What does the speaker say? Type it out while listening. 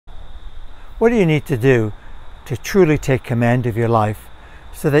What do you need to do to truly take command of your life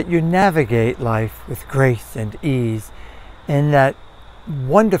so that you navigate life with grace and ease in that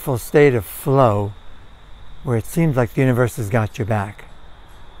wonderful state of flow where it seems like the universe has got your back?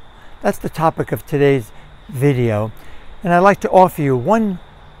 That's the topic of today's video, and I'd like to offer you one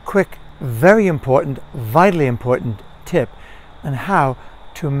quick, very important, vitally important tip on how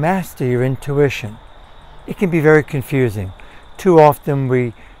to master your intuition. It can be very confusing. Too often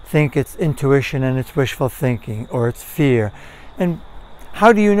we think it's intuition and it's wishful thinking or it's fear. And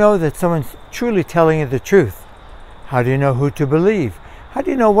how do you know that someone's truly telling you the truth? How do you know who to believe? How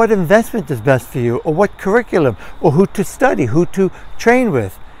do you know what investment is best for you, or what curriculum, or who to study, who to train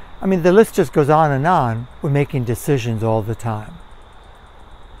with? I mean, the list just goes on and on. We're making decisions all the time.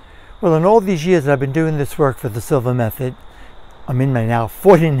 Well, in all these years that I've been doing this work for the Silva Method, I'm in my now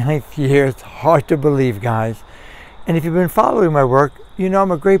 49th year. It's hard to believe, guys. And if you've been following my work, you know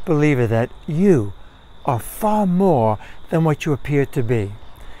I'm a great believer that you are far more than what you appear to be.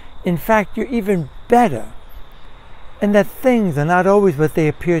 In fact, you're even better, and that things are not always what they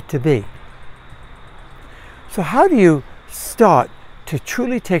appear to be. So how do you start to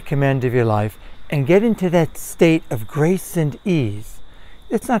truly take command of your life and get into that state of grace and ease?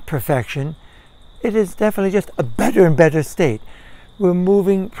 It's not perfection. It is definitely just a better and better state. We're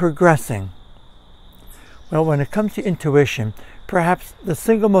moving, progressing. Well, when it comes to intuition, perhaps the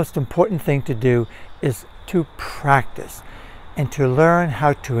single most important thing to do is to practice and to learn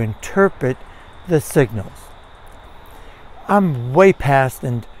how to interpret the signals. I'm way past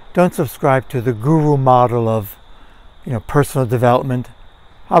and don't subscribe to the guru model of, personal development.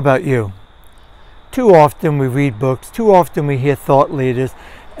 How about you? Too often we read books, too often we hear thought leaders,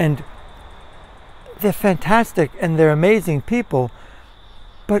 and they're fantastic and they're amazing people,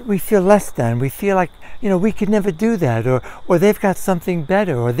 but we feel less than. We feel like, we could never do that, or they've got something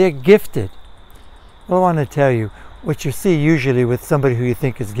better, or they're gifted. Well, I want to tell you, what you see usually with somebody who you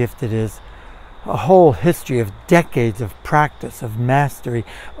think is gifted is a whole history of decades of practice, of mastery,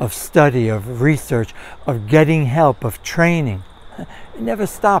 of study, of research, of getting help, of training. It never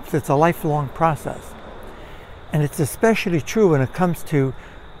stops. It's a lifelong process. And it's especially true when it comes to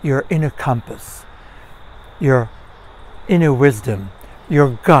your inner compass, your inner wisdom,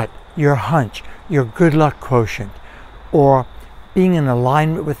 your gut, your hunch, your good luck quotient, or being in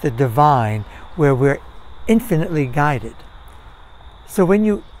alignment with the divine where we're infinitely guided. So when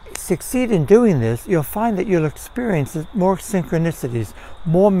you succeed in doing this, you'll find that you'll experience more synchronicities,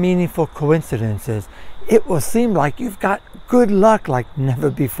 more meaningful coincidences. It will seem like you've got good luck like never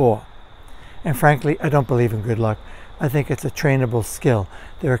before. And frankly, I don't believe in good luck. I think it's a trainable skill.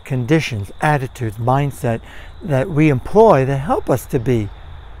 There are conditions, attitudes, mindset that we employ that help us to be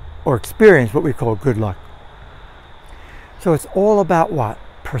or experience what we call good luck. So it's all about what?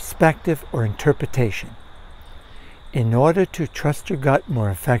 Perspective or interpretation. In order to trust your gut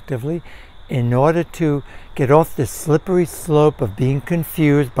more effectively, in order to get off this slippery slope of being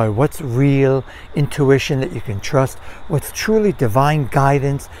confused by what's real intuition that you can trust, what's truly divine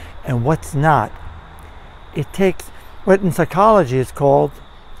guidance, and what's not, it takes what in psychology is called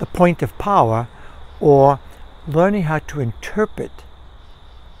the point of power, or learning how to interpret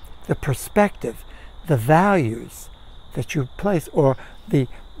the perspective, the values that you place, or the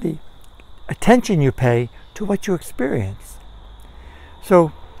attention you pay to what you experience.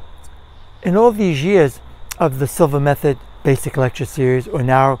 So in all these years of the Silva Method basic lecture series, or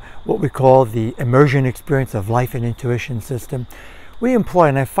now what we call the immersion experience of life and intuition system, we employ,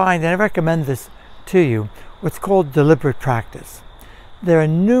 and I find, and I recommend this to you, what's called deliberate practice. There are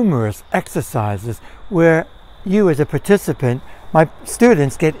numerous exercises where you as a participant, my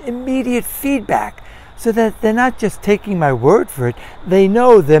students, get immediate feedback so that they're not just taking my word for it, they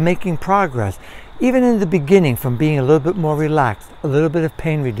know they're making progress. Even in the beginning, from being a little bit more relaxed, a little bit of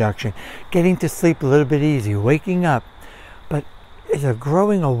pain reduction, getting to sleep a little bit easy, waking up. But there's a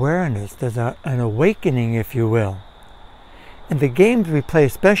growing awareness, there's an awakening, if you will. And the games we play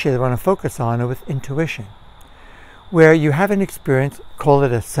especially that I want to focus on are with intuition, where you have an experience, call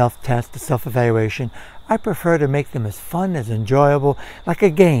it a self-test, a self-evaluation. I prefer to make them as fun, as enjoyable, like a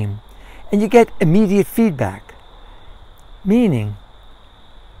game. And you get immediate feedback, meaning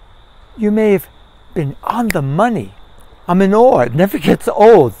you may have been on the money. I'm in awe. It never gets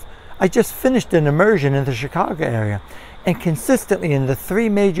old. I just finished an immersion in the Chicago area, and consistently in the 3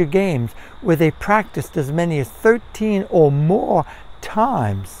 major games where they practiced as many as 13 or more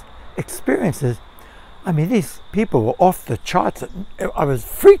times experiences, I mean, these people were off the charts. I was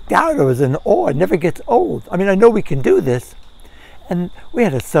freaked out. I was in awe. It never gets old. I mean, I know we can do this. And we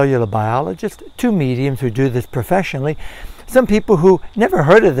had a cellular biologist, 2 mediums who do this professionally. Some people who never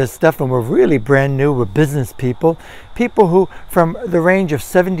heard of this stuff and were really brand new were business people. People who, from the range of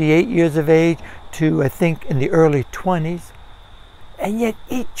 78 years of age to, I think, in the early 20s. And yet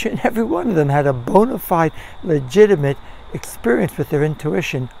each and every one of them had a bona fide, legitimate experience with their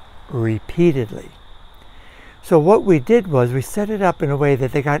intuition repeatedly. So what we did was we set it up in a way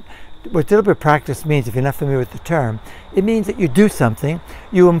that they got, what deliberate practice means, if you're not familiar with the term, it means that you do something,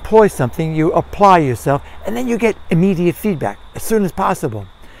 you employ something, you apply yourself, and then you get immediate feedback as soon as possible.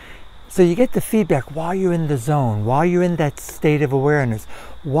 So you get the feedback while you're in the zone, while you're in that state of awareness,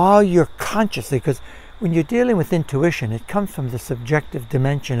 while you're consciously, because when you're dealing with intuition, it comes from the subjective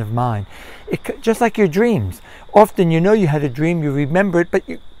dimension of mind. Just like your dreams. Often you know you had a dream, you remember it, but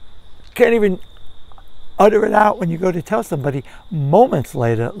you can't even utter it out when you go to tell somebody moments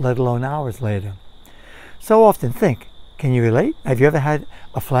later, let alone hours later. So often think, can you relate? Have you ever had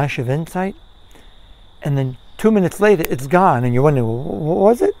a flash of insight? And then 2 minutes later, it's gone, and you're wondering, well, what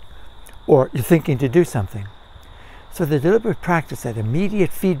was it? Or you're thinking to do something. So the deliberate practice, that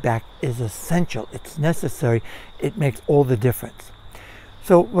immediate feedback, is essential. It's necessary. It makes all the difference.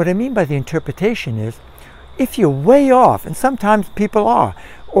 So what I mean by the interpretation is, if you're way off, and sometimes people are,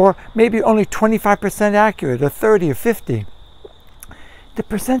 or maybe only 25% accurate, or 30 or 50, the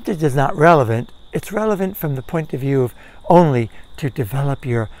percentage is not relevant. It's relevant from the point of view of only to develop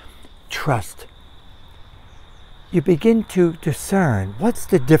your trust. You begin to discern what's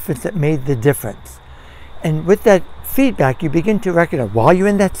the difference that made the difference. And with that feedback, you begin to recognize, while you're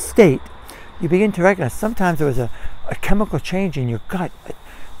in that state, you begin to recognize sometimes there was a chemical change in your gut,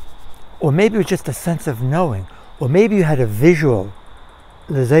 or maybe it was just a sense of knowing, or maybe you had a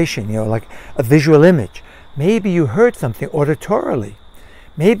visualization, like a visual image. Maybe you heard something auditorily.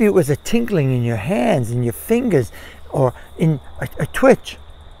 Maybe it was a tingling in your hands, in your fingers, or in a twitch.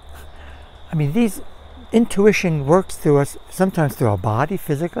 I mean, these intuition works through us, sometimes through our body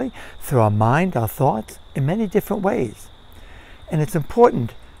physically, through our mind, our thoughts, in many different ways. And it's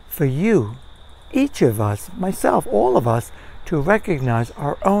important for you, each of us, myself, all of us, to recognize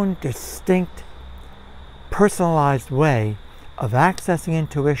our own distinct, personalized way of accessing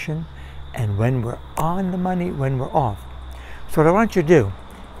intuition, and when we're on the money, when we're off. So what I want you to do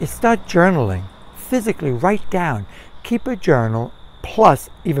is start journaling, physically write down, keep a journal, plus,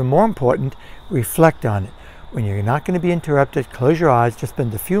 even more important, reflect on it. When you're not going to be interrupted, close your eyes, just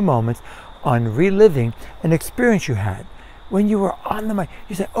spend a few moments on reliving an experience you had. When you were on the mic,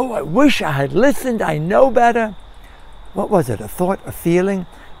 you said, oh, I wish I had listened, I know better. What was it? A thought, a feeling,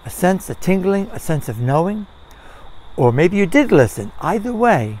 a sense, a tingling, a sense of knowing? Or maybe you did listen. Either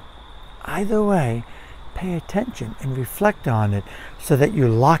way, pay attention and reflect on it so that you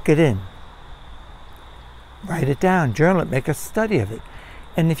lock it in. Write it down, journal it, make a study of it.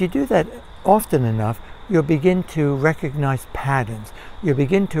 And if you do that often enough, you'll begin to recognize patterns. You'll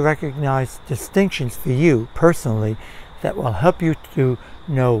begin to recognize distinctions for you personally that will help you to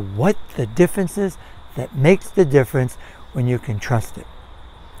know what the difference is that makes the difference when you can trust it.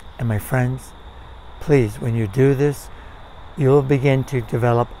 And my friends, please, when you do this, you'll begin to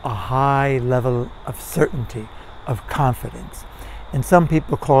develop a high level of certainty, of confidence. And some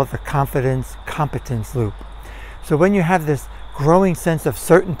people call it the confidence-competence loop. So when you have this growing sense of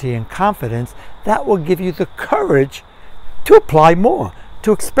certainty and confidence, that will give you the courage to apply more,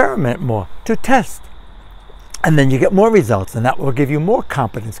 to experiment more, to test. And then you get more results, and that will give you more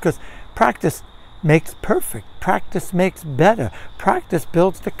confidence, because practice makes perfect. Practice makes better. Practice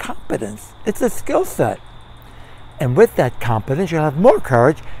builds the competence. It's a skill set. And with that competence, you'll have more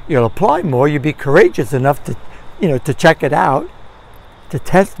courage. You'll apply more. You'll be courageous enough to, to check it out, to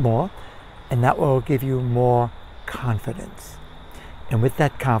test more, and that will give you more confidence. And with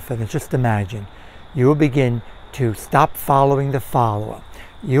that confidence, just imagine, you will begin to stop following the follower.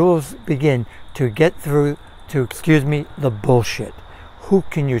 You will begin to get through to, the bullshit. Who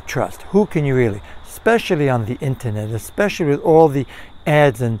can you trust? Who can you really? Especially on the internet, especially with all the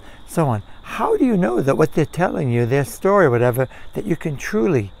ads and so on. How do you know that what they're telling you, their story or whatever, that you can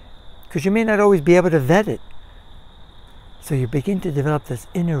truly, because you may not always be able to vet it. So you begin to develop this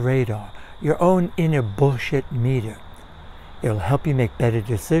inner radar, your own inner bullshit meter. It'll help you make better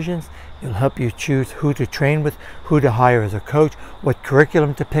decisions. It'll help you choose who to train with, who to hire as a coach, what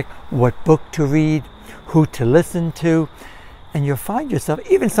curriculum to pick, what book to read, who to listen to. And you'll find yourself,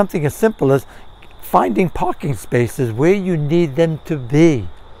 even something as simple as finding parking spaces where you need them to be.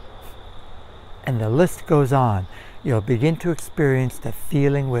 And the list goes on. You'll begin to experience that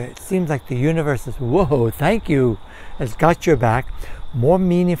feeling where it seems like the universe is, whoa, thank you, has got your back. more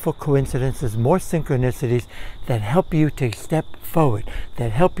meaningful coincidences, more synchronicities that help you to step forward,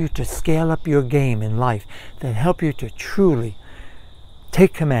 that help you to scale up your game in life, that help you to truly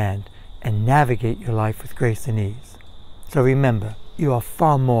take command and navigate your life with grace and ease. So remember, you are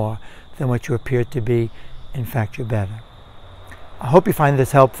far more than what you appear to be. In fact, you're better. I hope you find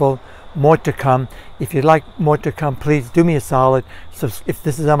this helpful. More to come. If you'd like more to come, please do me a solid. If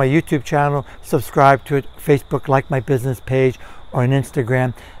this is on my YouTube channel, subscribe to it. Facebook, like my business page, or on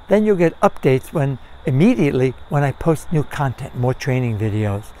Instagram. Then you'll get updates immediately when I post new content, more training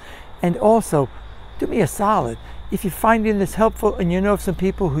videos. And also, do me a solid. If you're finding this helpful and you know of some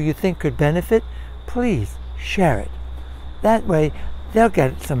people who you think could benefit, please share it. That way, they'll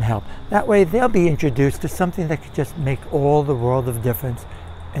get some help. That way, they'll be introduced to something that could just make all the world of difference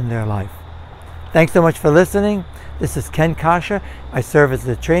in their life. Thanks so much for listening. This is Ken Coscia. I serve as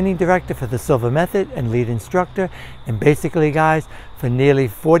the training director for the Silva Method and lead instructor. And basically, guys, for nearly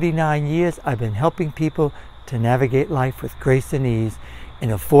 49 years, I've been helping people to navigate life with grace and ease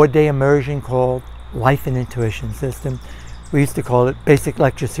in a 4-day immersion called Life and Intuition System. We used to call it Basic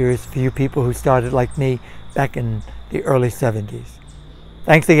Lecture Series for you people who started like me back in the early 70s.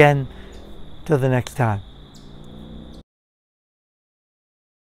 Thanks again. Till the next time.